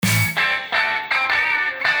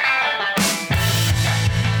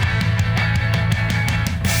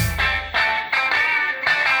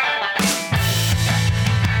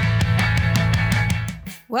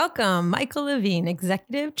Welcome, Michael Levine,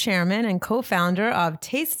 Executive Chairman and co-founder of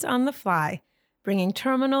Tastes on the Fly, bringing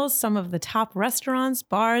terminals some of the top restaurants,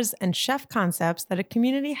 bars, and chef concepts that a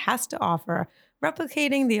community has to offer,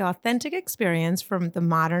 replicating the authentic experience from the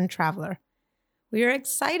modern traveler. We are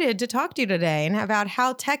excited to talk to you today and about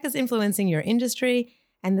how tech is influencing your industry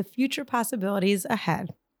and the future possibilities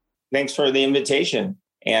ahead. Thanks for the invitation.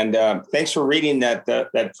 And thanks for reading that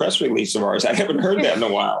press release of ours. I haven't heard that in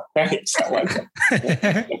a while. Thanks. I like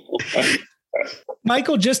it.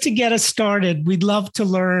 Michael, just to get us started, we'd love to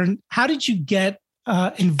learn, how did you get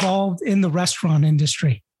involved in the restaurant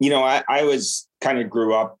industry? You know, I was kind of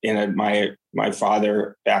grew up in it. My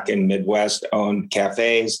father back in Midwest owned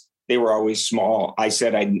cafes. They were always small. I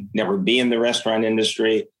said I'd never be in the restaurant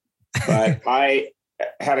industry, but I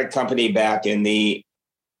had a company back in the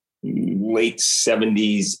late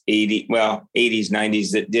 70s, 80s,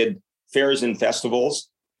 90s that did fairs and festivals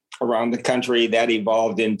around the country. That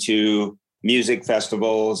evolved into music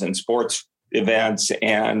festivals and sports events.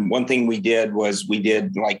 And one thing we did was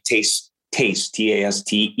like taste,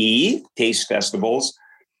 T-A-S-T-E, taste festivals.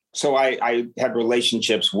 So I had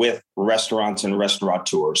relationships with restaurants and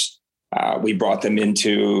restaurateurs. We brought them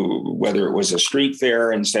into, whether it was a street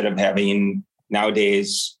fair, instead of having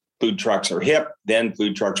nowadays food trucks are hip. Then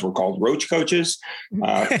food trucks were called roach coaches.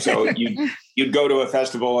 So you'd go to a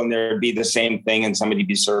festival and there'd be the same thing, and somebody'd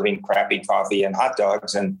be serving crappy coffee and hot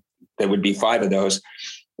dogs, and there would be 5 of those.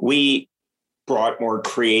 We brought more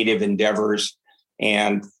creative endeavors,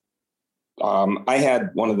 and I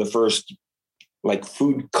had one of the first like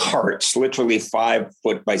food carts, literally 5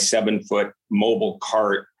 foot by 7 foot mobile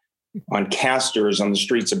cart on casters on the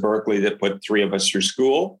streets of Berkeley that put 3 of us through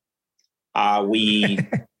school.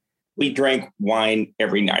 We drank wine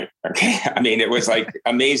every night. Okay. I mean, it was like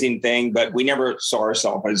amazing thing, but we never saw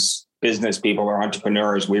ourselves as business people or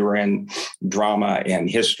entrepreneurs. We were in drama and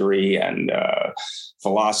history and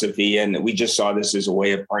philosophy, and we just saw this as a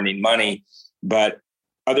way of earning money. But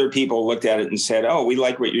other people looked at it and said, "Oh, we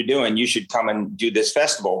like what you're doing. You should come and do this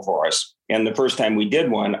festival for us." And the first time we did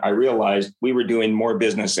one, I realized we were doing more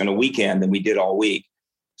business in a weekend than we did all week.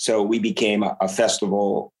 So we became a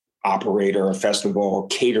festival operator, a festival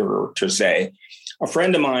caterer, to say. A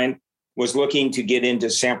friend of mine was looking to get into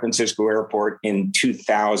San Francisco Airport in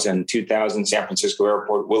 2000, San Francisco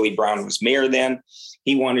Airport. Willie Brown was mayor then.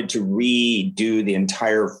 He wanted to redo the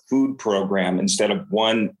entire food program instead of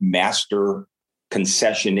one master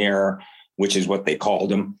concessionaire, which is what they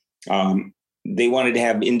called them. They wanted to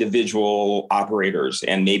have individual operators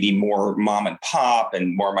and maybe more mom and pop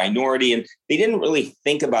and more minority. And they didn't really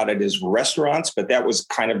think about it as restaurants, but that was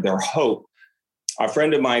kind of their hope. A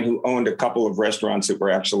friend of mine who owned a couple of restaurants that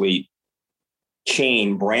were actually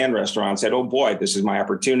chain brand restaurants said, "Oh boy, this is my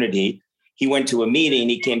opportunity." He went to a meeting.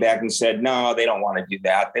 He came back and said, "No, they don't want to do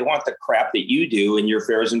that. They want the crap that you do in your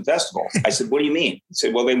fairs and festivals." I said, "What do you mean?" He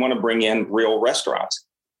said, "Well, they want to bring in real restaurants."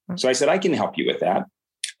 So I said, "I can help you with that."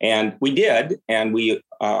 And we did, and we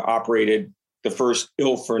operated the first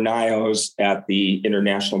Il Fornaio's at the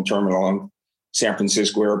International Terminal in San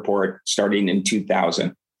Francisco Airport starting in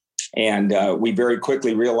 2000. And we very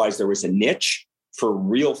quickly realized there was a niche for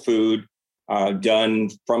real food done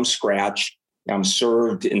from scratch,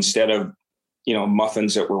 served instead of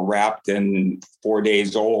muffins that were wrapped and 4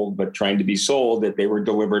 days old, but trying to be sold, that they were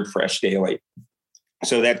delivered fresh daily.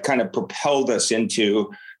 So that kind of propelled us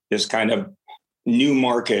into this kind of new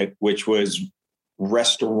market, which was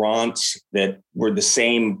restaurants that were the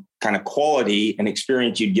same kind of quality and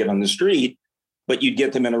experience you'd get on the street, but you'd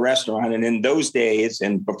get them in a restaurant. And in those days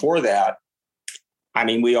and before that, I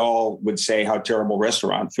mean, we all would say how terrible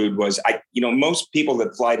restaurant food was. Most people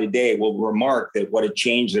that fly today will remark that what a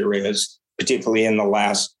change there is, particularly in the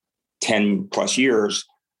last 10 plus years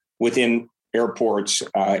within airports,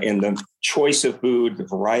 in the choice of food, the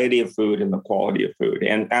variety of food, and the quality of food.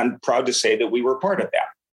 And I'm proud to say that we were part of that.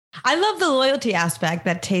 I love the loyalty aspect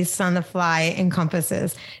that Tastes on the Fly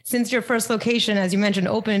encompasses. Since your first location, as you mentioned,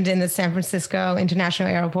 opened in the San Francisco International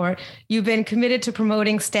Airport, you've been committed to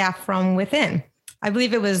promoting staff from within. I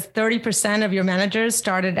believe it was 30% of your managers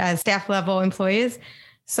started as staff level employees.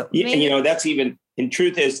 So that's even, in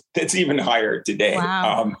truth, that's even higher today.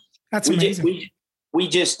 Wow. That's amazing. We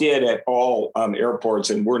just did at all airports,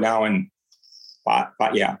 and we're now in 5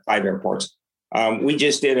 airports. We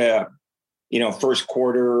just did a, first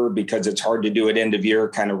quarter, because it's hard to do at end of year,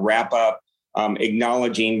 kind of wrap up,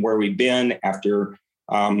 acknowledging where we've been after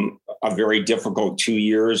a very difficult 2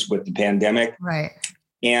 years with the pandemic. Right.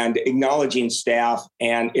 And acknowledging staff.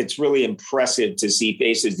 And it's really impressive to see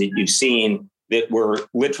faces that you've seen that were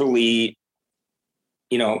literally,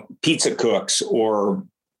 pizza cooks or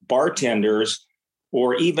bartenders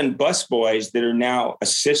or even busboys that are now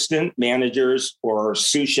assistant managers or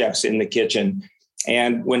sous chefs in the kitchen.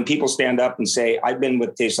 And when people stand up and say, I've been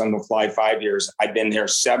with Taste on the Fly 5 years, I've been there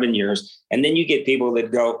 7 years. And then you get people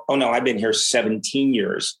that go, oh no, I've been here 17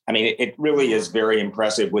 years. I mean, it really is very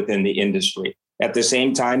impressive within the industry. At the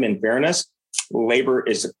same time, in fairness, labor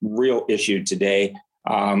is a real issue today.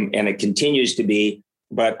 And it continues to be,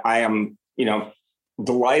 but I am,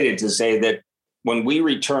 delighted to say that when we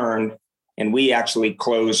returned and we actually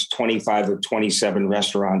closed 25 of 27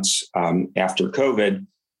 restaurants after COVID,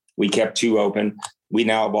 we kept 2 open. We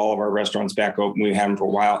now have all of our restaurants back open. We've had them for a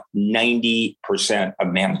while. 90% of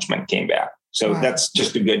management came back. So that's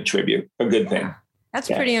just a good tribute, a good thing. That's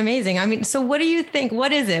pretty amazing. I mean, so what do you think?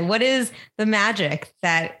 What is it? What is the magic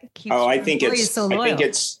that keeps employees so loyal?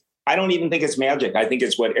 I don't even think it's magic. I think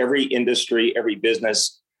it's what every industry, every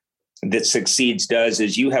business that succeeds does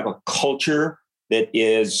is you have a culture that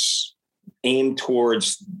is aimed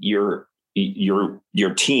towards your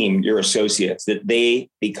team, your associates, that they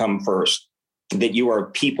become first, that you are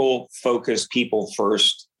people-focused,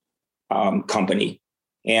 people-first company.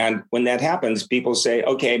 And when that happens, people say,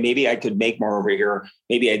 okay, maybe I could make more over here.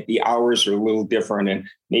 Maybe the hours are a little different and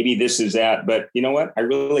maybe this is that. But you know what? I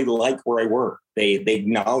really like where I work. They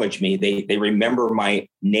acknowledge me. They remember my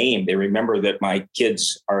name. They remember that my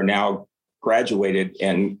kids are now graduated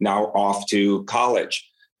and now off to college.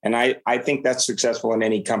 And I think that's successful in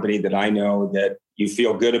any company that I know that you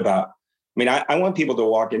feel good about. I mean, I want people to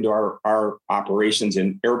walk into our operations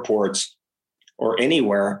in airports or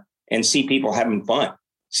anywhere and see people having fun.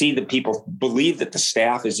 See that people believe that the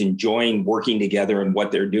staff is enjoying working together and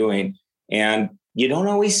what they're doing. And you don't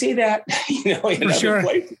always see that, in other places,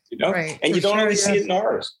 Right. And you don't always see it in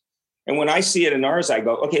ours. And when I see it in ours, I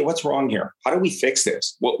go, okay, what's wrong here? How do we fix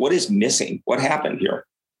this? What is missing? What happened here?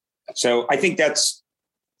 So I think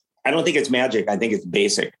I don't think it's magic. I think it's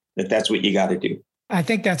basic, that's what you got to do. I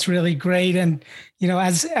think that's really great. And,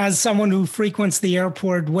 as someone who frequents the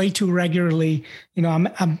airport way too regularly,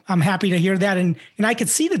 I'm happy to hear that. And I could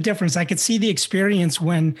see the difference. I could see the experience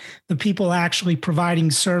when the people actually providing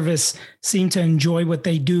service seem to enjoy what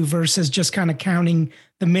they do versus just kind of counting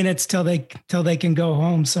the minutes till they can go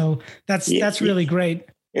home. So that's really great.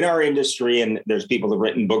 In our industry, and there's people that have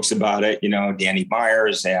written books about it, Danny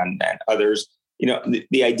Myers and others,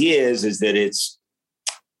 the idea is that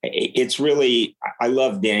it's really, I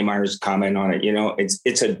love Danny Myers' comment on it.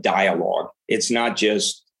 It's a dialogue. It's not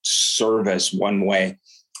just service one way,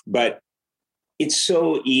 but it's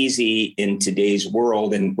so easy in today's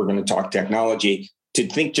world. And we're going to talk technology to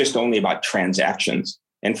think just only about transactions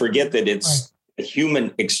and forget that it's a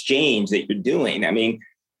human exchange that you're doing. I mean,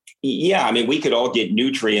 we could all get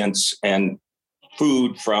nutrients and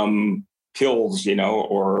food from pills,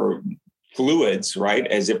 or fluids, right?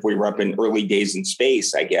 As if we were up in early days in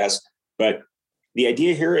space, I guess. But the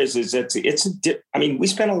idea here is that we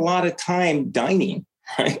spend a lot of time dining,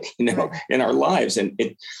 right? In our lives. And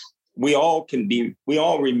we all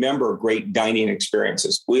remember great dining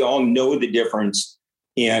experiences. We all know the difference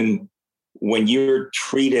in when you're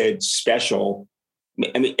treated special.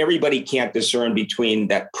 I mean, everybody can't discern between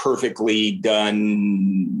that perfectly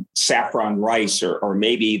done saffron rice or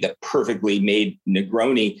maybe the perfectly made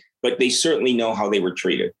Negroni, but they certainly know how they were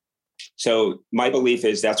treated. So my belief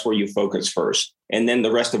is that's where you focus first, and then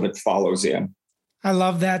the rest of it follows in. I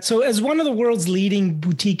love that. So as one of the world's leading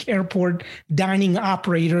boutique airport dining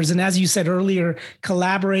operators, and as you said earlier,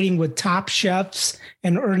 collaborating with top chefs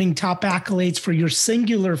and earning top accolades for your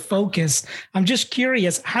singular focus, I'm just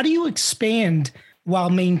curious, how do you expand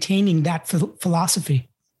while maintaining that philosophy?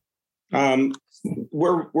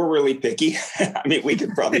 We're really picky. I mean, we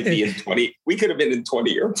could probably be in 20. We could have been in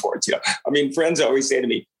 20 airports. I mean, friends always say to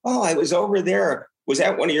me, "Oh, I was over there. Was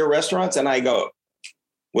that one of your restaurants?" And I go,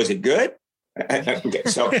 "Was it good?" Okay,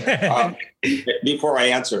 so before I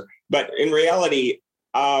answer, but in reality,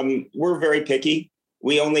 we're very picky.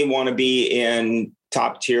 We only want to be in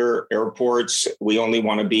top tier airports. We only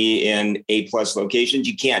want to be in A+ locations.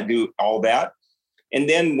 You can't do all that. And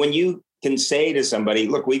then when you can say to somebody,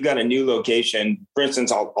 look, we've got a new location. For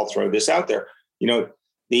instance, I'll throw this out there.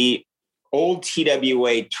 The old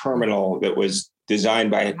TWA terminal that was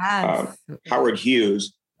designed by Howard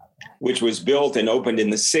Hughes, which was built and opened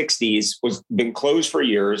in the 60s, was been closed for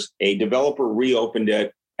years. A developer reopened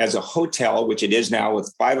it as a hotel, which it is now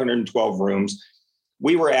with 512 rooms.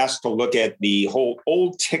 We were asked to look at the whole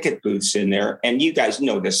old ticket booths in there. And you guys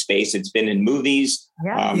know this space. It's been in movies.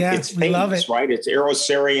 It's famous, love it. Right? It's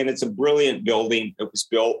Aerosarian. It's a brilliant building that was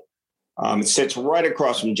built. It sits right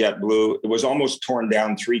across from JetBlue. It was almost torn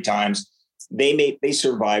down 3 times. They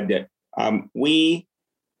survived it. We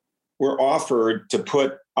were offered to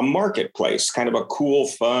put a marketplace, kind of a cool,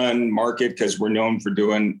 fun market, because we're known for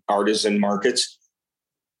doing artisan markets.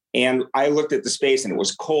 And I looked at the space and it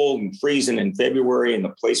was cold and freezing in February and the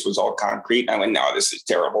place was all concrete. And I went, no, this is a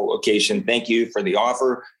terrible location. Thank you for the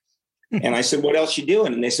offer. And I said, what else you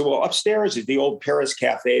doing? And they said, well, upstairs is the old Paris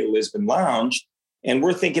Cafe Lisbon Lounge. And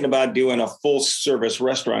we're thinking about doing a full service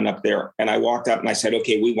restaurant up there. And I walked up and I said,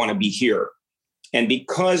 okay, we want to be here. And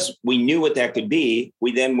because we knew what that could be,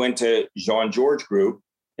 we then went to Jean-Georges Group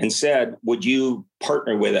and said, would you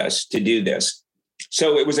partner with us to do this?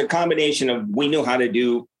 So it was a combination of, we knew how to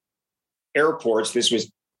do airports. This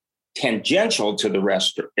was tangential to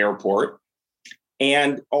the airport.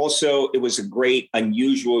 And also it was a great,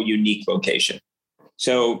 unusual, unique location.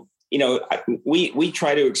 So, we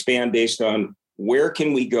try to expand based on where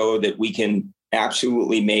can we go that we can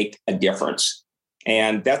absolutely make a difference.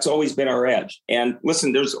 And that's always been our edge. And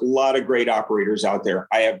listen, there's a lot of great operators out there.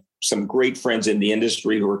 I have some great friends in the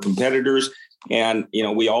industry who are competitors. And,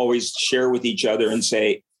 we always share with each other and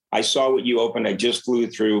say, I saw what you opened. I just flew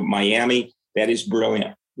through Miami. That is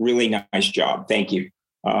brilliant. Really nice job. Thank you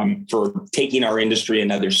for taking our industry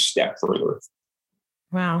another step further.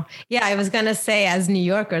 Wow. Yeah, I was going to say, as New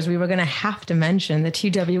Yorkers, we were going to have to mention the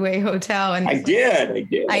TWA Hotel. And I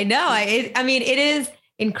did. I know. It is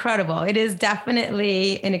incredible. It is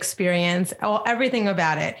definitely an experience. Everything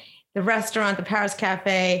about it. The restaurant, the Paris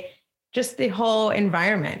Cafe, just the whole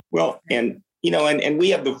environment. Well, and we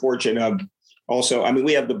have the fortune of also,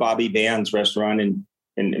 we have the Bobby Vans restaurant in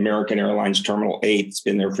American Airlines Terminal 8. It's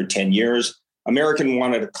been there for 10 years. American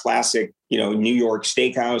wanted a classic, New York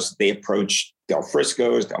steakhouse. They approached Del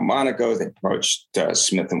Frisco's, Del Monaco's. They approached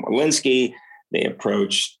Smith & Wollensky. They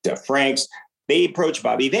approached Frank's. They approached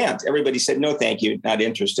Bobby Vans. Everybody said, no, thank you, not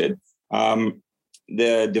interested.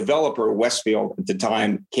 The developer, Westfield, at the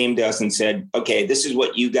time, came to us and said, okay, this is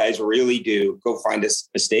what you guys really do. Go find us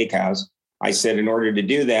a steakhouse. I said, in order to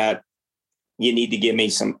do that, you need to give me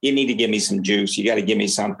some juice. You got to give me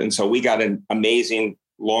something. So we got an amazing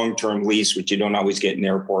long-term lease, which you don't always get in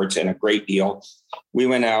airports, and a great deal. We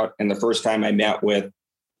went out, and the first time I met with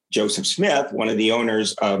Joseph Smith, one of the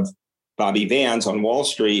owners of Bobby Vans on Wall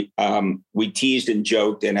Street, we teased and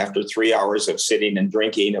joked. And after 3 hours of sitting and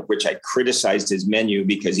drinking, of which I criticized his menu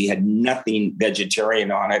because he had nothing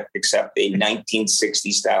vegetarian on it except a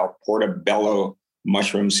 1960 style portobello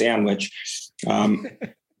mushroom sandwich,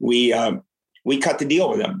 we cut the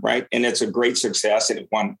deal with him, right? And it's a great success. And it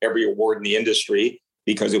won every award in the industry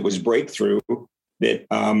because it was breakthrough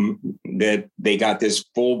that they got this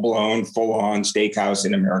full-blown, full-on steakhouse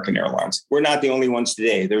in American Airlines. We're not the only ones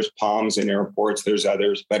today. There's Palms in airports, there's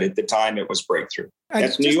others, but at the time it was breakthrough.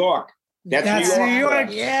 That's New York. That's New York.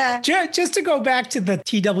 Yeah. Just to go back to the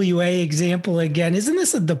TWA example again, isn't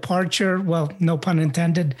this a departure? Well, no pun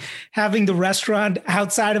intended, having the restaurant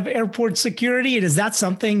outside of airport security. And is that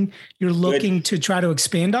something you're looking to try to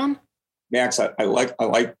expand on? Max, I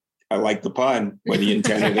like the pun, whether you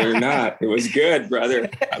intended it or not. It was good, brother.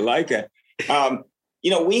 I like it.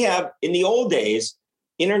 We have, in the old days,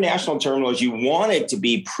 international terminals, you wanted to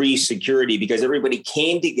be pre-security because everybody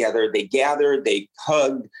came together, they gathered, they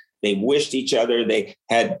hugged, they wished each other, they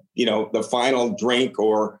had, the final drink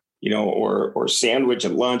or sandwich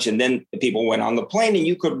at lunch. And then the people went on the plane and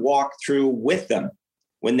you could walk through with them.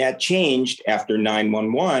 When that changed after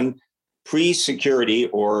 9/11, pre-security,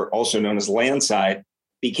 or also known as landside,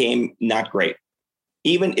 became not great.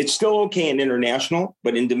 Even it's still okay in international,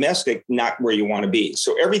 but in domestic, not where you want to be.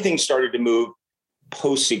 So everything started to move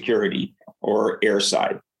post-security or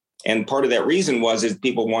airside. And part of that reason was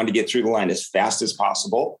people wanted to get through the line as fast as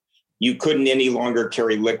possible. You couldn't any longer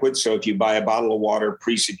carry liquid. So if you buy a bottle of water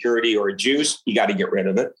pre-security or a juice, you got to get rid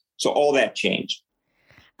of it. So all that changed.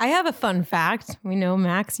 I have a fun fact. We know,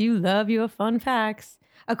 Max, you love your fun facts.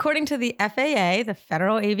 According to the FAA, the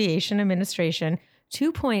Federal Aviation Administration,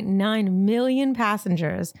 2.9 million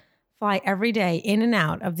passengers fly every day in and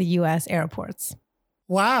out of the U.S. airports.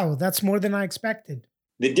 Wow, that's more than I expected.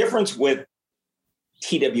 The difference with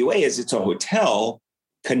TWA is it's a hotel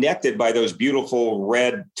connected by those beautiful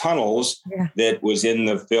red tunnels that was in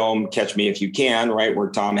the film Catch Me If You Can, right, where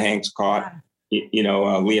Tom Hanks caught,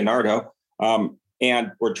 Leonardo,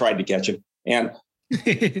 or tried to catch him. And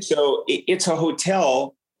so it's a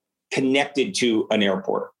hotel connected to an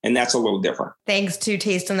airport, and that's a little different. Thanks to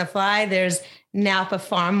Taste on the Fly, there's Napa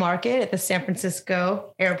Farm Market at the San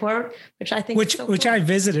Francisco airport, which I think which I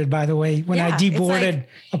visited, by the way, when I deboarded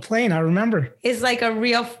a plane. I remember it's like a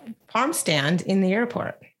real farm stand in the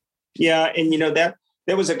airport. Yeah, and that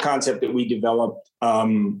was a concept that we developed.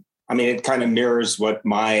 It kind of mirrors what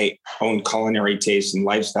my own culinary taste and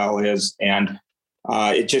lifestyle is, and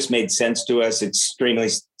It just made sense to us. It's extremely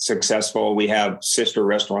successful. We have sister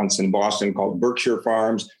restaurants in Boston called Berkshire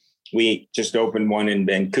Farms. We just opened one in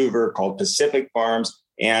Vancouver called Pacific Farms.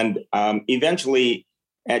 And eventually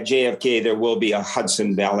at JFK, there will be a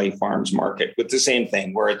Hudson Valley Farms Market with the same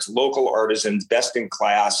thing, where it's local artisans, best in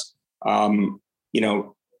class, a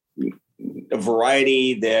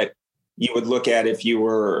variety that you would look at if you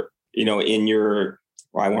were, in your,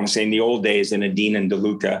 I want to say in the old days, in a Dean and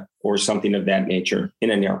DeLuca or something of that nature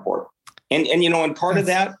in an airport. And part of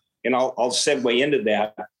that, and I'll segue into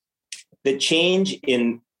that, the change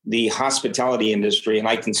in the hospitality industry, and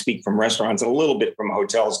I can speak from restaurants, a little bit from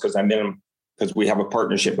hotels because I'm in them, because we have a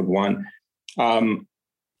partnership with one,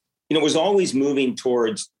 was always moving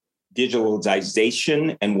towards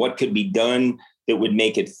digitalization and what could be done that would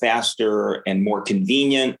make it faster and more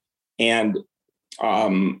convenient. And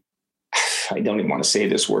I don't even want to say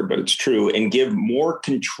this word, but it's true, and give more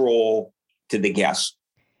control to the guests.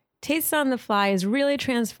 Taste on the Fly is really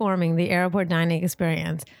transforming the airport dining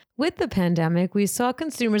experience. With the pandemic, we saw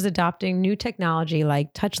consumers adopting new technology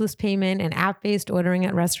like touchless payment and app-based ordering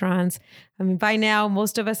at restaurants. I mean, by now,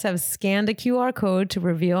 most of us have scanned a QR code to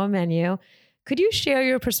reveal a menu. Could you share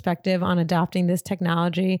your perspective on adopting this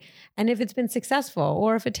technology and if it's been successful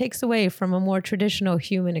or if it takes away from a more traditional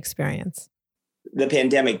human experience? The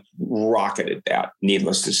pandemic rocketed that,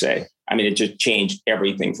 needless to say. I mean, it just changed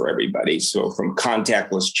everything for everybody. So from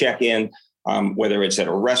contactless check-in, whether it's at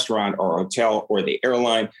a restaurant or a hotel or the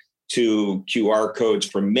airline, to QR codes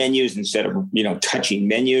for menus instead of, touching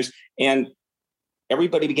menus. And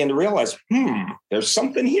everybody began to realize, there's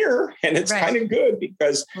something here. And it's kind of good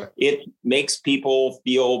because it makes people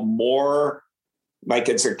feel more like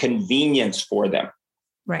it's a convenience for them.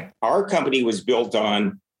 Right. Our company was built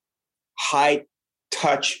on high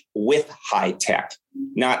touch with high tech,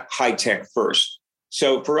 not high tech first.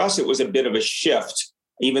 So for us, it was a bit of a shift,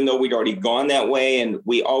 even though we'd already gone that way. And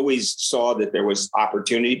we always saw that there was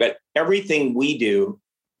opportunity, but everything we do,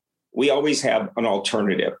 we always have an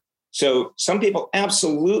alternative. So some people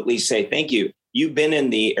absolutely say, thank you. You've been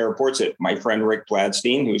in the airports at my friend Rick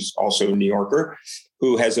Gladstein, who's also a New Yorker,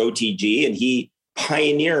 who has OTG, and he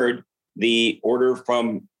pioneered the order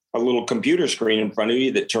from a little computer screen in front of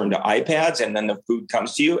you that turned to iPads, and then the food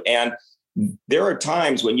comes to you. And there are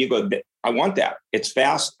times when you go, I want that. It's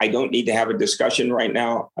fast. I don't need to have a discussion right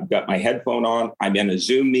now. I've got my headphone on. I'm in a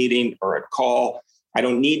Zoom meeting or a call. I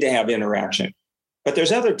don't need to have interaction. But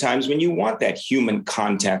there's other times when you want that human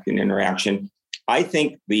contact and interaction. I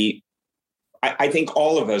think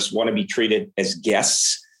all of us want to be treated as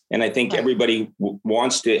guests. And I think everybody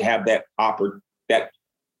wants to have that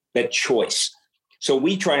choice. So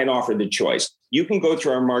we try and offer the choice. You can go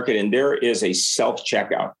through our market and there is a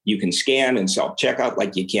self-checkout. You can scan and self-checkout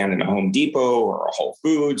like you can in a Home Depot or a Whole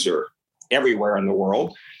Foods or everywhere in the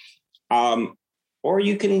world. Or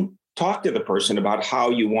you can talk to the person about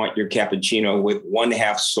how you want your cappuccino with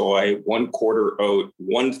 1/2 soy, 1/4 oat,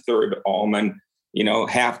 1/3 almond,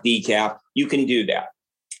 half decaf. You can do that.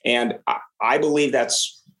 And I believe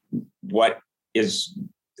that's what is,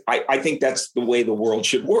 I think that's the way the world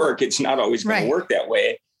should work. It's not always going to work that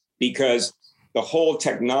way because the whole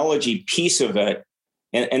technology piece of it,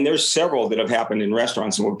 and there's several that have happened in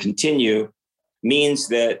restaurants and will continue, means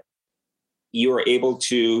that you are able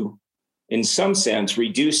to, in some sense,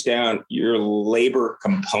 reduce down your labor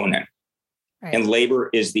component. Right. And labor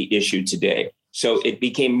is the issue today. So it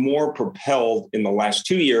became more propelled in the last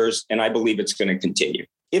 2 years, and I believe it's going to continue.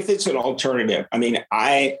 If it's an alternative, I mean,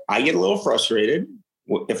 I get a little frustrated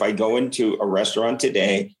if I go into a restaurant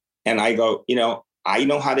today and I go, I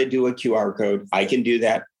know how to do a QR code. I can do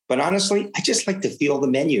that. But honestly, I just like to feel the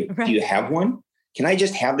menu. Right. Do you have one? Can I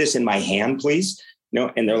just have this in my hand, please?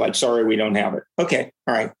 No. And they're like, sorry, we don't have it. Okay.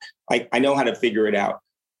 All right. I know how to figure it out.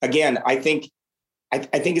 Again, I think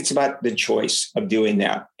it's about the choice of doing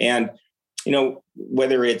that. And,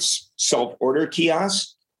 whether it's self-order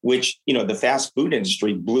kiosks, which, the fast food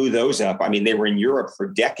industry blew those up. I mean, they were in Europe for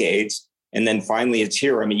decades. And then finally it's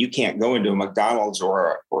here. I mean, you can't go into a McDonald's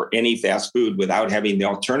or any fast food without having the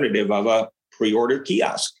alternative of a pre-order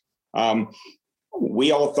kiosk.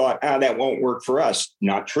 We all thought, that won't work for us.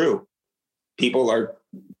 Not true. They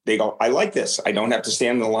go, I like this. I don't have to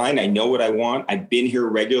stand in the line. I know what I want. I've been here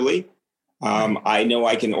regularly. I know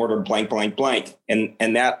I can order blank, blank, blank.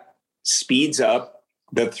 And that speeds up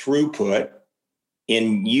the throughput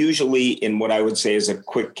usually in what I would say is a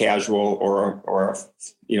quick casual or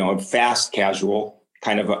a fast casual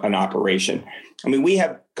kind of an operation. I mean, we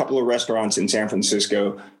have a couple of restaurants in San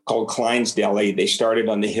Francisco called Klein's Deli. They started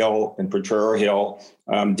on the Hill in Potrero Hill.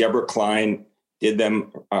 Deborah Klein did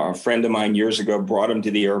them. A friend of mine years ago brought them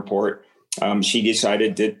to the airport. She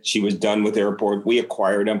decided that she was done with airport. We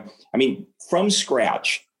acquired them. I mean, from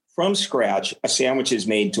scratch, a sandwich is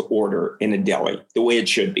made to order in a deli the way it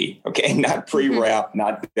should be. Okay. Not pre-wrapped,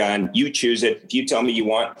 not done. You choose it. If you tell me you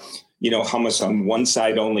want, hummus on one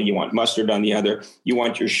side only, you want mustard on the other, you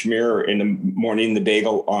want your schmear in the morning, the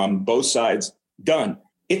bagel on both sides, done.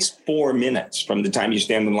 It's 4 minutes from the time you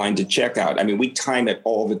stand in line to checkout. I mean, we time it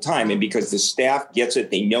all the time. And because the staff gets it,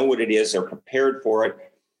 they know what it is, they're prepared for it.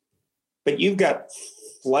 But you've got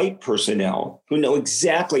flight personnel who know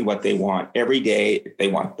exactly what they want every day. They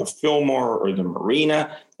want the Fillmore or the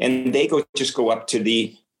Marina, and they just go up to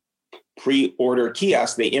the pre-order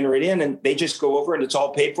kiosk. They enter it in and they just go over and it's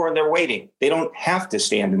all paid for and they're waiting. They don't have to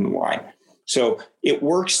stand in the line. So it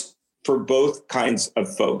works for both kinds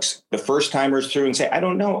of folks. The first timers through and say, I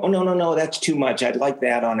don't know. Oh, no, that's too much. I'd like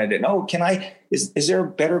that on it. And is there a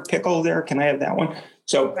better pickle there? Can I have that one?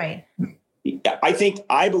 So right.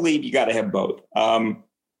 I believe you got to have both.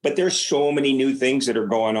 But there's so many new things that are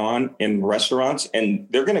going on in restaurants, and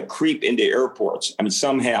they're going to creep into airports. I mean,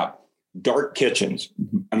 some have dark kitchens.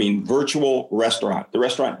 I mean, virtual restaurant. The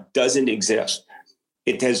restaurant doesn't exist.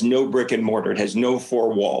 It has no brick and mortar. It has no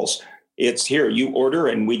four walls. It's here. You order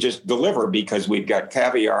and we just deliver because we've got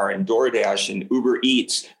Caviar and DoorDash and Uber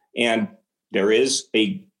Eats. And there is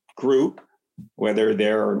a group, whether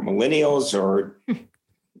they're millennials or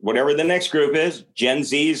whatever the next group is, Gen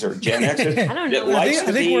Zs or Gen Xs. I don't know. I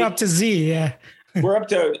think we're up to Z. Yeah. We're up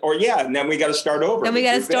to, and then we got to start over. Then we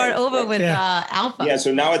got to start over with Alpha. Yeah.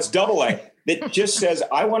 So now it's double A. That just says,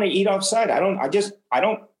 I want to eat offsite. I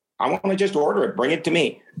want to just order it. Bring it to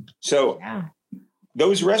me. So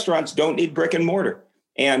those restaurants don't need brick and mortar.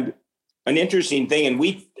 And an interesting thing, and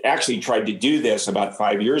we actually tried to do this about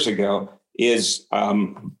 5 years ago, is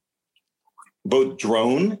both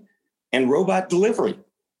drone and robot delivery.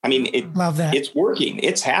 I mean, love that. It's working.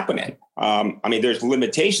 It's happening. I mean, there's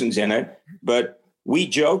limitations in it, but we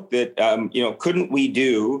joke that, couldn't we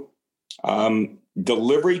do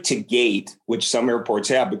delivery to gate, which some airports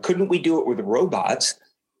have, but couldn't we do it with robots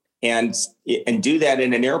and do that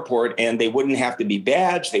in an airport, and they wouldn't have to be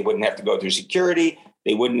badged. They wouldn't have to go through security.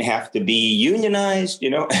 They wouldn't have to be unionized,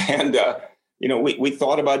 and, we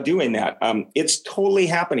thought about doing that. It's totally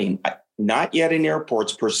happening. Not yet in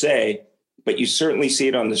airports per se, but you certainly see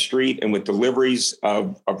it on the street and with deliveries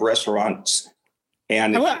of restaurants.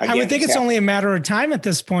 And I would think it's only a matter of time at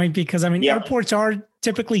this point, because airports are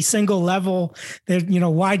typically single level. They're,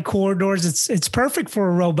 wide corridors. It's perfect for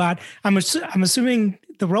a robot. I'm assuming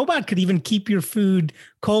the robot could even keep your food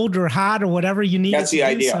cold or hot or whatever you need. That's the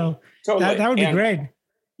idea. So totally. that would be great.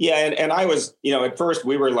 Yeah. And I was, at first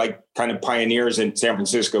we were like kind of pioneers in San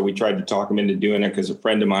Francisco. We tried to talk them into doing it because a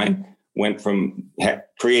friend of mine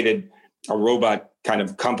created a robot kind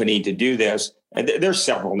of company to do this. And there's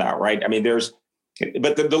several now, right? I mean,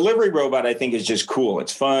 but the delivery robot, I think, is just cool.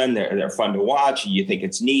 It's fun. They're fun to watch. You think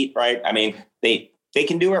it's neat, right? I mean, they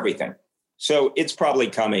can do everything. So it's probably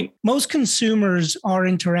coming. Most consumers are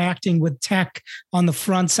interacting with tech on the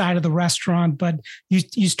front side of the restaurant, but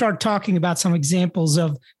you start talking about some examples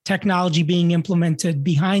of technology being implemented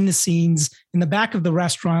behind the scenes in the back of the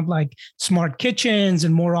restaurant, like smart kitchens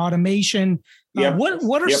and more automation.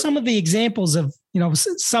 What are some of the examples of,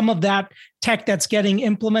 some of that tech that's getting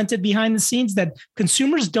implemented behind the scenes that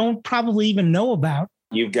consumers don't probably even know about?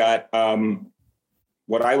 You've got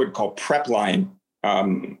what I would call prep line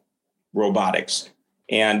robotics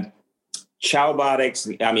and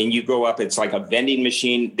Chowbotics. I mean, you go up, it's like a vending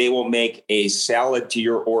machine. They will make a salad to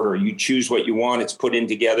your order. You choose what you want. It's put in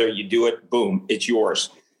together. You do it. Boom, it's yours.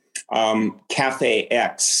 Cafe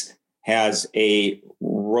X has a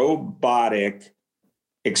robotic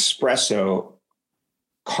espresso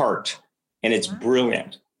cart, and it's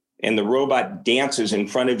brilliant. And the robot dances in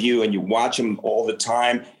front of you, and you watch them all the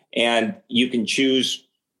time. And you can choose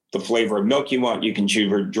the flavor of milk you want. You can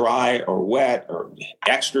choose dry or wet or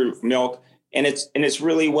extra milk. And it's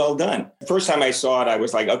really well done. The first time I saw it, I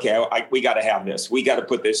was like, okay, we got to have this. We got to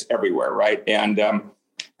put this everywhere, right? And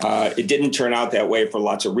it didn't turn out that way for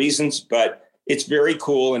lots of reasons, but it's very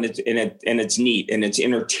cool, and it's neat, and it's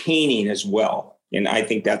entertaining as well. And I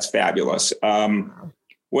think that's fabulous.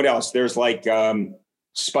 What else? There's like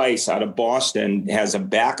Spice out of Boston has a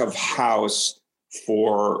back of house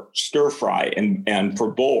for stir fry and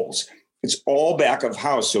for bowls. It's all back of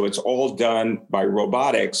house. So it's all done by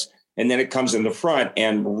robotics. And then it comes in the front,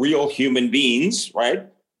 and real human beings, right,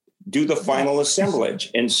 do the final assemblage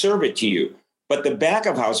and serve it to you. But the back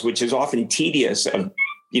of house, which is often tedious of,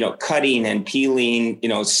 cutting and peeling,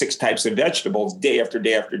 6 types of vegetables day after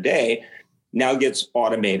day after day, now gets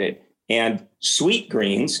automated. And Sweet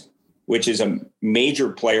Greens, which is a major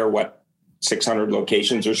player, what 600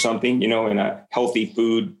 locations or something, in a healthy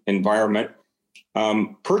food environment,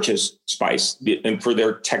 purchase Spyce and for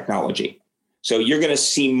their technology. So you're going to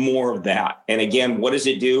see more of that. And again, what does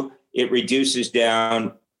it do? It reduces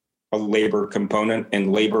down a labor component,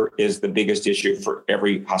 and labor is the biggest issue for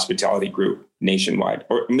every hospitality group nationwide,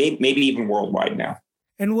 or maybe even worldwide now.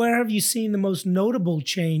 And where have you seen the most notable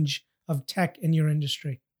change of tech in your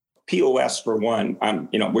industry? POS for one,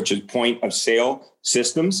 which is point of sale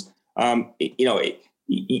systems.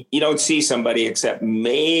 You don't see somebody except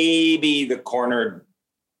maybe the corner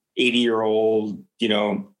 80-year-old,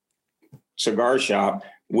 cigar shop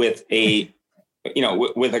with a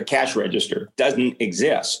cash register. Doesn't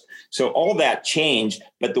exist. So all that changed,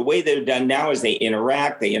 but the way they're done now is they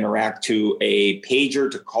interact to a pager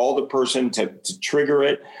to call the person to trigger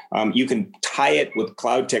it. You can tie it with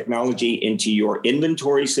cloud technology into your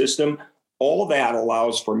inventory system. All that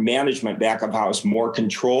allows for management back of house, more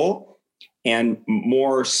control and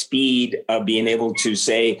more speed of being able to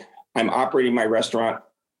say, I'm operating my restaurant.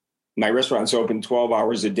 My restaurant's open 12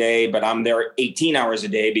 hours a day, but I'm there 18 hours a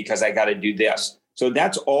day because I got to do this. So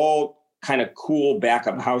that's all kind of cool back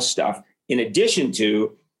of house stuff. In addition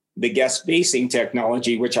to the guest facing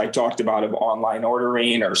technology, which I talked about of online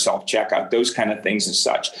ordering or self-checkout, those kind of things as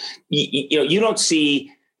such. You don't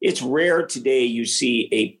see, it's rare today you see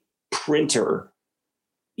a printer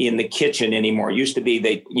in the kitchen anymore. It used to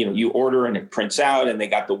be you order and it prints out and they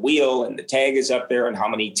got the wheel and the tag is up there and how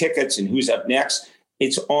many tickets and who's up next.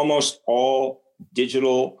 It's almost all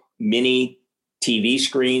digital mini TV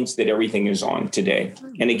screens that everything is on today.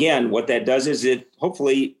 And again, what that does is it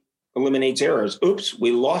hopefully eliminates errors. Oops,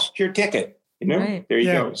 we lost your ticket. Right. There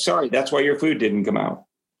you go. Sorry, that's why your food didn't come out.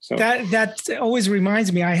 So that always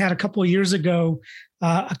reminds me. I had a couple of years ago,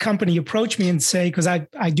 a company approached me and say, because I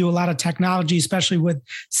do a lot of technology, especially with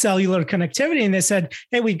cellular connectivity, and they said,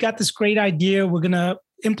 "Hey, we've got this great idea. We're going to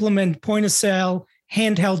implement point of sale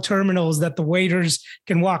handheld terminals that the waiters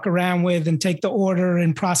can walk around with and take the order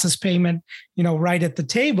and process payment, right at the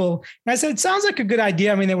table." And I said, it sounds like a good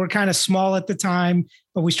idea. I mean, they were kind of small at the time,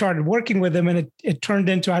 but we started working with them and it turned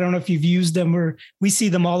into, I don't know if you've used them, or we see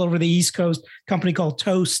them all over the East Coast, a company called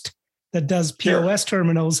Toast that does POS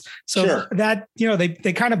terminals. So that,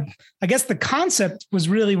 they kind of, I guess the concept was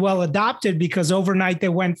really well adopted because overnight they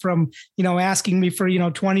went from, asking me for,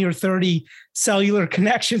 20 or 30 cellular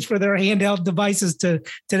connections for their handheld devices to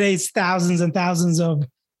today's thousands and thousands of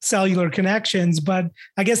cellular connections. But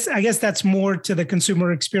I guess that's more to the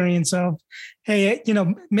consumer experience of, hey,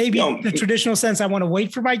 maybe the traditional sense, I want to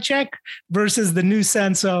wait for my check versus the new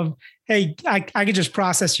sense of, hey, I could just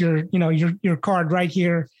process your card right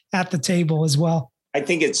here at the table as well. I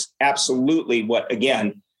think it's absolutely what,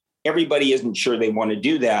 again, everybody isn't sure they want to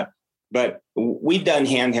do that, but we've done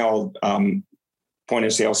handheld point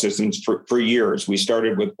of sale systems for years. We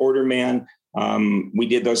started with Orderman. We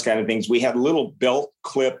did those kind of things. We had little belt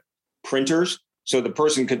clip printers. So the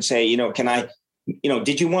person could say, can I,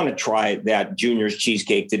 did you want to try that Junior's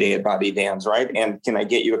cheesecake today at Bobby Dan's, right? And can I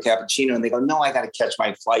get you a cappuccino? And they go, no, I got to catch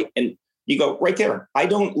my flight. And you go right there. I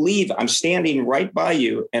don't leave. I'm standing right by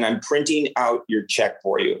you and I'm printing out your check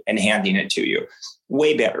for you and handing it to you.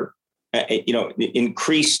 Way better.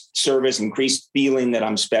 Increased service, increased feeling that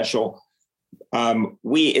I'm special.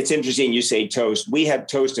 It's interesting you say Toast. We have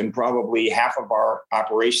Toast in probably half of our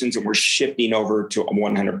operations and we're shifting over to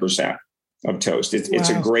 100% of Toast. It's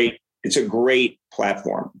a great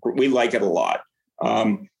platform. We like it a lot.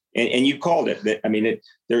 And you called it. I mean,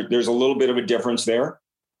 there's a little bit of a difference there.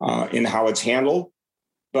 In how it's handled,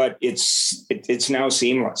 but it's now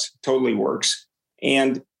seamless, totally works.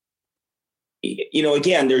 And,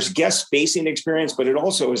 again, there's guest facing experience, but it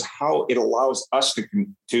also is how it allows us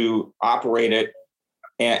to operate it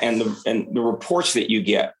and the reports that you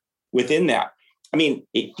get within that. I mean,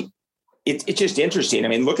 it's just interesting. I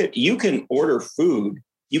mean, you can order food.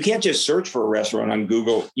 You can't just search for a restaurant on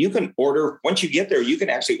Google. You can order, once you get there, you can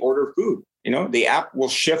actually order food. The app will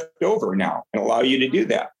shift over now and allow you to do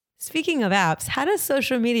that. Speaking of apps, how does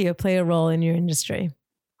social media play a role in your industry?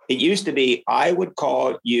 It used to be, I would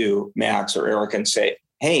call you, Max or Eric, and say,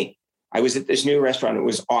 hey, I was at this new restaurant. It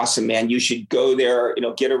was awesome, man. You should go there,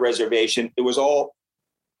 get a reservation. It was all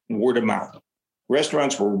word of mouth.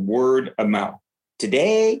 Restaurants were word of mouth.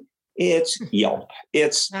 Today, it's Yelp.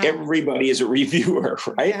 It's everybody is a reviewer,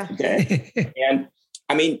 right? Yeah. Okay. And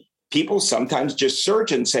I mean, people sometimes just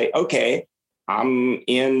search and say, okay, I'm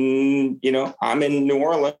in New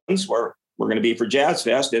Orleans where we're going to be for Jazz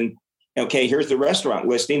Fest. And okay, here's the restaurant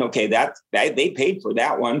listing. Okay, that they paid for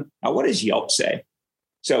that one. Now, what does Yelp say?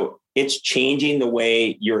 So it's changing the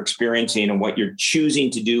way you're experiencing and what you're choosing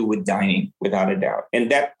to do with dining, without a doubt.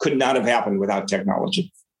 And that could not have happened without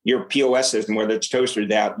technology. Your POS system, whether it's Toast or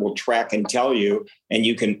that, will track and tell you, and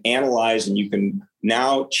you can analyze and you can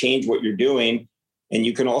now change what you're doing. And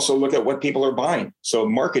you can also look at what people are buying. So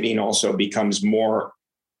marketing also becomes more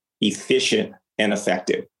efficient and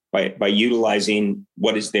effective by utilizing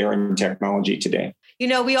what is there in technology today. You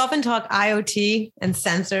know, we often talk IoT and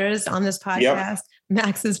sensors on this podcast. Yep.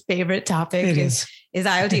 Max's favorite topic is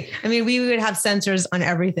IoT. I mean, we would have sensors on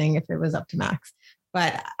everything if it was up to Max.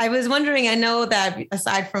 But I was wondering, I know that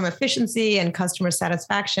aside from efficiency and customer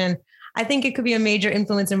satisfaction, I think it could be a major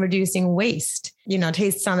influence in reducing waste. You know,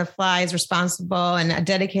 Tastes on the Fly is responsible and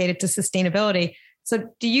dedicated to sustainability. So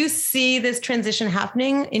do you see this transition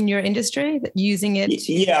happening in your industry, using it?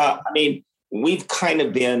 Yeah, I mean, we've kind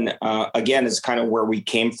of been, again, it's kind of where we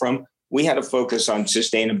came from. We had a focus on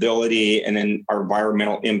sustainability and then our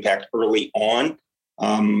environmental impact early on,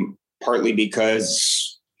 partly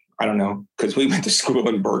because, I don't know, because we went to school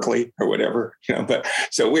in Berkeley or whatever, you know, but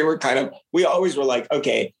so we always were like,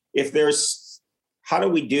 okay, how do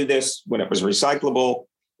we do this when it was recyclable?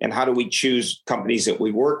 And how do we choose companies that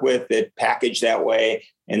we work with that package that way?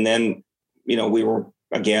 And then, you know, we were,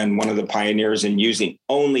 again, one of the pioneers in using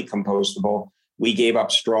only compostable. We gave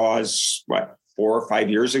up straws, 4 or 5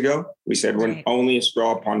 years ago. We said we're only a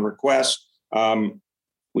straw upon request.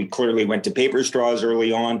 We clearly went to paper straws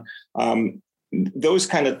early on. Those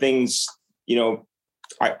kind of things, you know,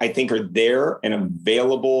 I think are there and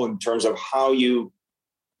available in terms of how you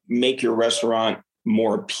make your restaurant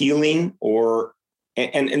more appealing,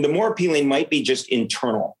 and the more appealing might be just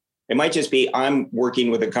internal. It might just be, I'm working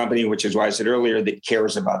with a company, which is why I said earlier, that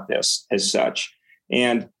cares about this as such.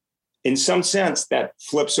 And in some sense, that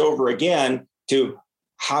flips over again to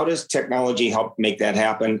how does technology help make that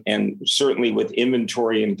happen? And certainly with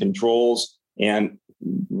inventory and controls and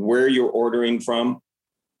where you're ordering from,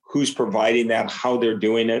 who's providing that, how they're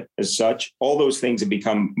doing it as such, all those things have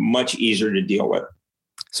become much easier to deal with.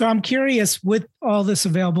 So I'm curious, with all this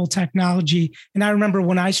available technology, and I remember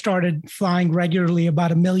when I started flying regularly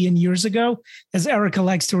about 1 million years ago, as Erica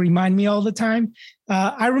likes to remind me all the time,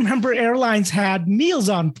 I remember airlines had meals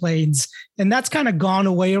on planes, and that's kind of gone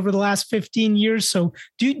away over the last 15 years. So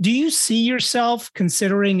do you see yourself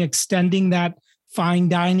considering extending that fine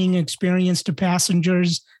dining experience to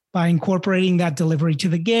passengers by incorporating that delivery to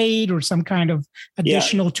the gate or some kind of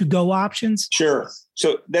additional to-go options? Sure.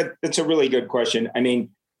 So that's a really good question. I mean,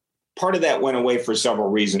 part of that went away for several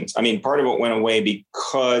reasons. I mean, part of it went away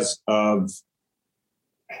because of,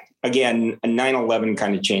 again, 9/11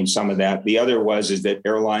 kind of changed some of that. The other is that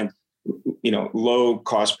airlines, you know, low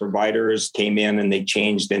cost providers came in and they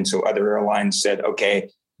changed. And so other airlines said, okay,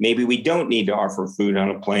 maybe we don't need to offer food on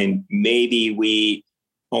a plane. Maybe we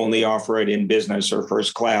only offer it in business or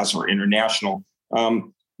first class or international.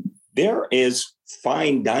 There is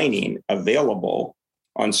fine dining available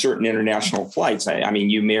on certain international flights. I mean,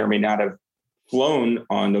 you may or may not have flown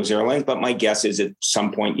on those airlines, but my guess is at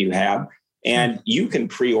some point you have, and you can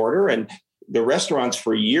pre-order. And the restaurants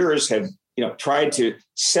for years have, you know, tried to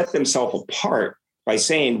set themselves apart by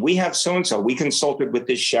saying, we have so-and-so, we consulted with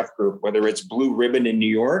this chef group, whether it's Blue Ribbon in New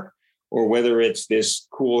York or whether it's this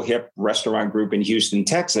cool hip restaurant group in Houston,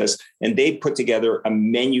 Texas, and they put together a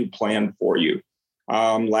menu plan for you.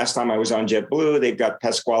 Last time I was on JetBlue, they've got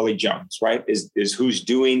Pasquale Jones, right? Is who's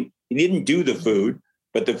doing, he didn't do the food,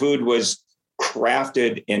 but the food was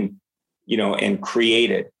crafted and, you know, and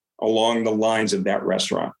created along the lines of that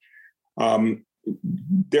restaurant.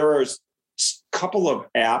 There are a couple of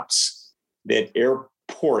apps that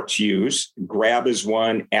airports use. Grab is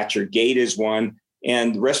one, At Your Gate is one,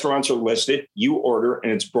 and restaurants are listed. You order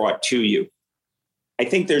and it's brought to you. I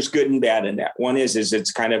think there's good and bad in that. One is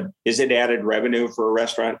it's kind of, is it added revenue for a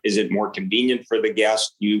restaurant? Is it more convenient for the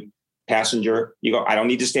guest, you passenger? You go, I don't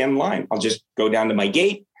need to stand in line. I'll just go down to my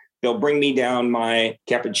gate. They'll bring me down my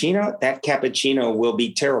cappuccino. That cappuccino will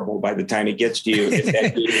be terrible by the time it gets to you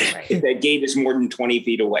if that gate is more than 20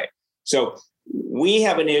 feet away. So we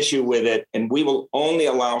have an issue with it, and we will only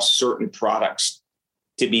allow certain products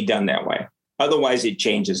to be done that way. Otherwise, it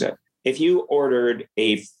changes it. If you ordered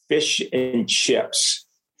a fish and chips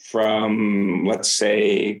from, let's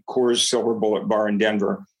say, Coors Silver Bullet Bar in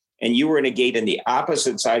Denver, and you were in a gate in the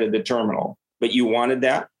opposite side of the terminal, but you wanted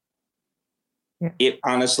that, it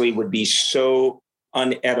honestly would be so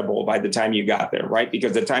unedible by the time you got there, right?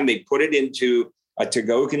 Because the time they put it into a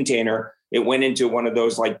to-go container, it went into one of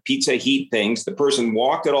those like pizza heat things. The person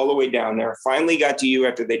walked it all the way down there, finally got to you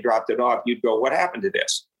after they dropped it off. You'd go, what happened to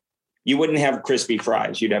this? You wouldn't have crispy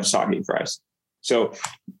fries. You'd have soggy fries. So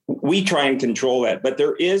we try and control that. But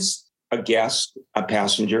there is a guest, a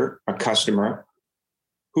passenger, a customer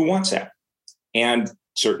who wants that. And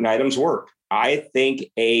certain items work. I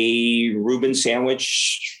think a Reuben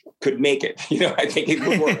sandwich could make it. I think it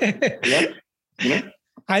would work. Yeah.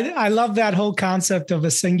 I love that whole concept of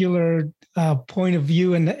a singular point of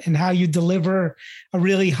view and how you deliver a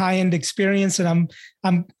really high-end experience. And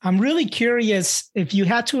I'm really curious if you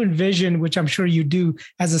had to envision, which I'm sure you do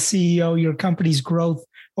as a CEO, your company's growth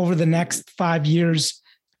over the next 5 years.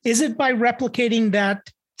 Is it by replicating that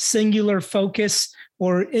singular focus,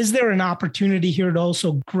 or is there an opportunity here to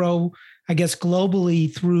also grow, I guess,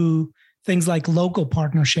 globally through things like local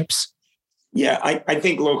partnerships? Yeah, I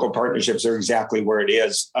think local partnerships are exactly where it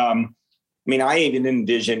is. I even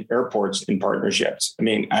envision airports in partnerships.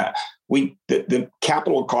 The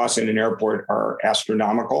capital costs in an airport are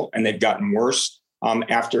astronomical, and they've gotten worse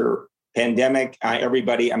after pandemic.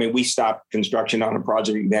 We stopped construction on a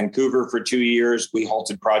project in Vancouver for 2 years. We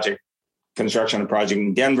halted construction on a project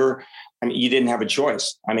in Denver. You didn't have a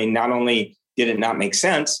choice. Not only did it not make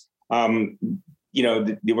sense,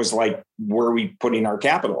 it was like, where are we putting our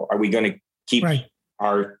capital? Are we going to keep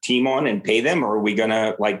our team on and pay them, or are we going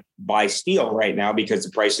to buy steel right now because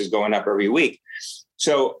the price is going up every week?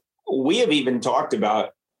 So we have even talked about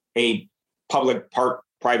a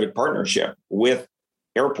public-private partnership with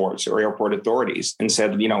airports or airport authorities and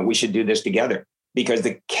said, we should do this together, because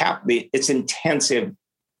it's intensive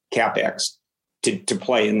CapEx to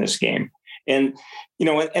play in this game. And,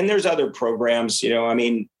 and there's other programs,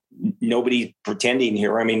 nobody pretending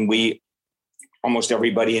here. Almost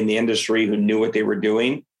everybody in the industry who knew what they were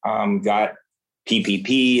doing got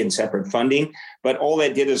PPP and separate funding, but all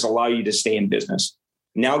that did is allow you to stay in business.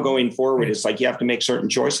 Now going forward, it's like you have to make certain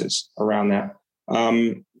choices around that.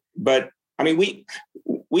 We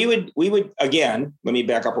would, again, let me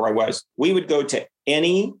back up where I was. We would go to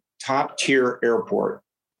any top tier airport,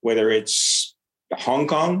 whether it's Hong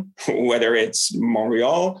Kong, whether it's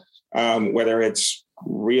Montreal, whether it's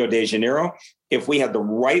Rio de Janeiro, if we had the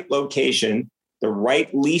right location, the right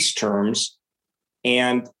lease terms,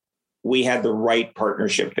 and we had the right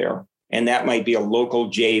partnership there. And that might be a local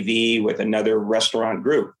JV with another restaurant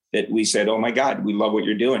group that we said, oh my God, we love what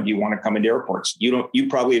you're doing. Do you want to come into airports? You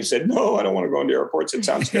probably have said, no, I don't want to go into airports. It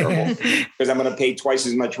sounds terrible because I'm going to pay twice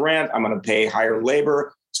as much rent. I'm going to pay higher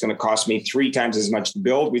labor. It's going to cost me 3 times as much to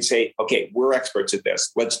build. We'd say, okay, we're experts at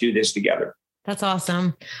this. Let's do this together. That's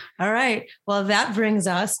awesome. All right. Well, that brings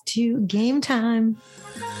us to game time.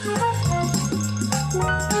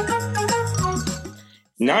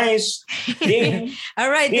 Nice. Ding.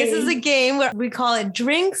 All right. Ding. This is a game where we call it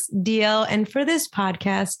Drinks, Deal, and for this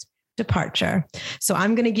podcast, Departure. So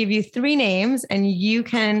I'm going to give you 3 names, and you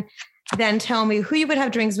can then tell me who you would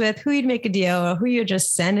have drinks with, who you'd make a deal, or who you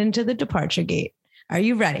just send into the departure gate. Are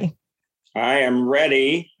you ready? I am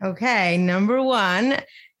ready. Okay. Number 1,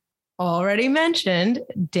 already mentioned,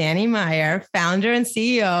 Danny Meyer, founder and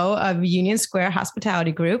CEO of Union Square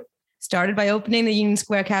Hospitality Group, started by opening the Union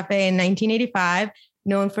Square Cafe in 1985.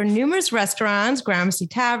 Known for numerous restaurants, Gramercy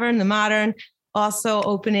Tavern, The Modern, also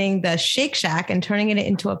opening the Shake Shack and turning it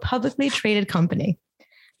into a publicly traded company.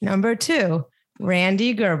 Number 2,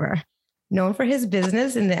 Randy Gerber, known for his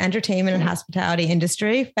business in the entertainment and hospitality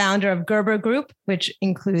industry, founder of Gerber Group, which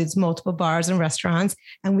includes multiple bars and restaurants.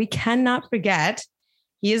 And we cannot forget,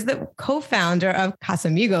 he is the co-founder of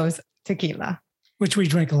Casamigos Tequila, which we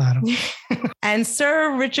drink a lot of. And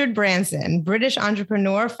Sir Richard Branson, British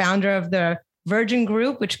entrepreneur, founder of the Virgin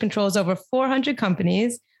Group, which controls over 400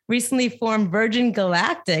 companies, recently formed Virgin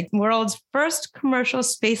Galactic, world's first commercial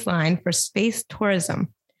space line for space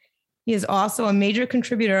tourism. He is also a major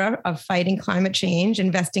contributor of fighting climate change,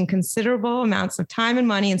 investing considerable amounts of time and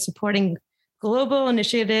money in supporting global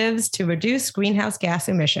initiatives to reduce greenhouse gas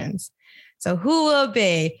emissions. So who will it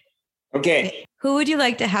be? Okay. Who would you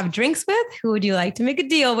like to have drinks with? Who would you like to make a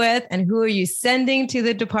deal with? And who are you sending to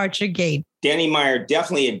the departure gate? Danny Meyer,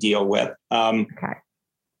 definitely a deal with. Okay.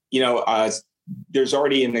 There's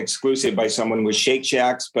already an exclusive by someone with Shake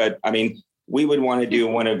Shacks, but we would want to do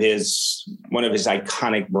one of his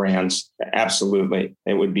iconic brands. Absolutely.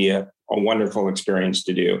 It would be a wonderful experience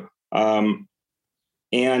to do.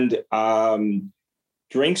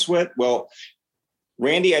 Drinks with, well,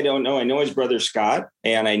 Randy, I don't know. I know his brother, Scott,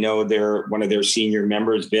 and I know one of their senior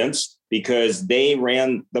members, Vince, because they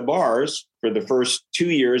ran the bars for the first 2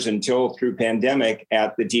 years until through pandemic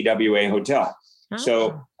at the TWA Hotel. Oh.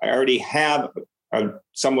 So I already have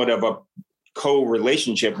somewhat of a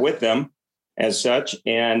co-relationship with them as such,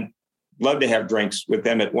 and love to have drinks with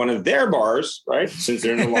them at one of their bars, right? Since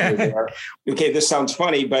they're no longer there. Okay, this sounds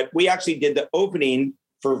funny, but we actually did the opening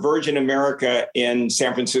for Virgin America in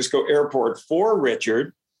San Francisco Airport for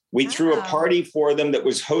Richard. We threw a party for them that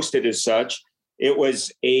was hosted as such. It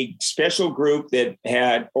was a special group that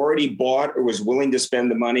had already bought or was willing to spend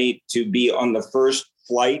the money to be on the first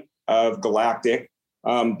flight of Galactic.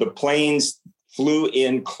 The planes flew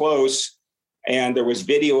in close and there was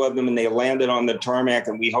video of them and they landed on the tarmac,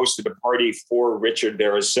 and we hosted a party for Richard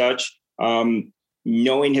there as such.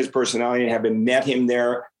 Knowing his personality and having met him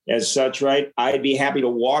there as such, right? I'd be happy to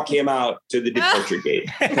walk him out to the departure gate.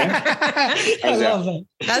 Okay? I love it.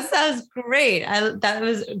 That sounds great. That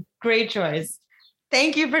was a great choice.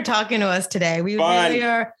 Thank you for talking to us today. We really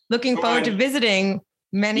are looking forward to visiting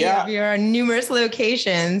many of your numerous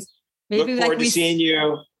locations. Maybe look forward to seeing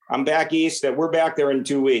you. I'm back east. We're back there in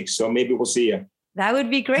 2 weeks, so maybe we'll see you. That would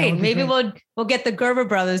be great. Maybe we'll get the Gerber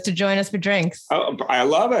brothers to join us for drinks. Oh, I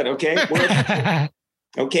love it. Okay.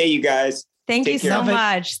 Okay, you guys. Thank you so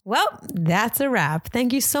much. Well, that's a wrap.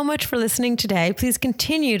 Thank you so much for listening today. Please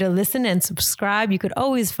continue to listen and subscribe. You could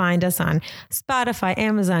always find us on Spotify,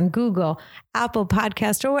 Amazon, Google, Apple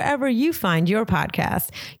Podcast, or wherever you find your podcast.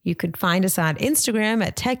 You could find us on Instagram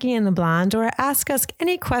at Techie and the Blonde, or ask us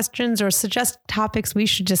any questions or suggest topics we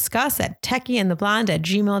should discuss at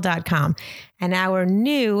techieandtheblonde@gmail.com. And our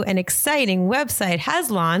new and exciting website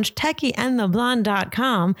has launched,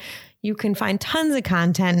 techieandtheblonde.com. You can find tons of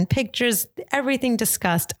content, pictures, everything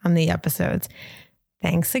discussed on the episodes.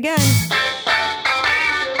 Thanks again.